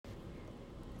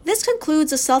this concludes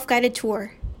the self-guided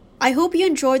tour. I hope you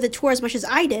enjoyed the tour as much as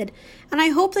I did, and I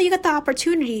hope that you got the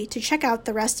opportunity to check out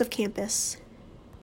the rest of campus.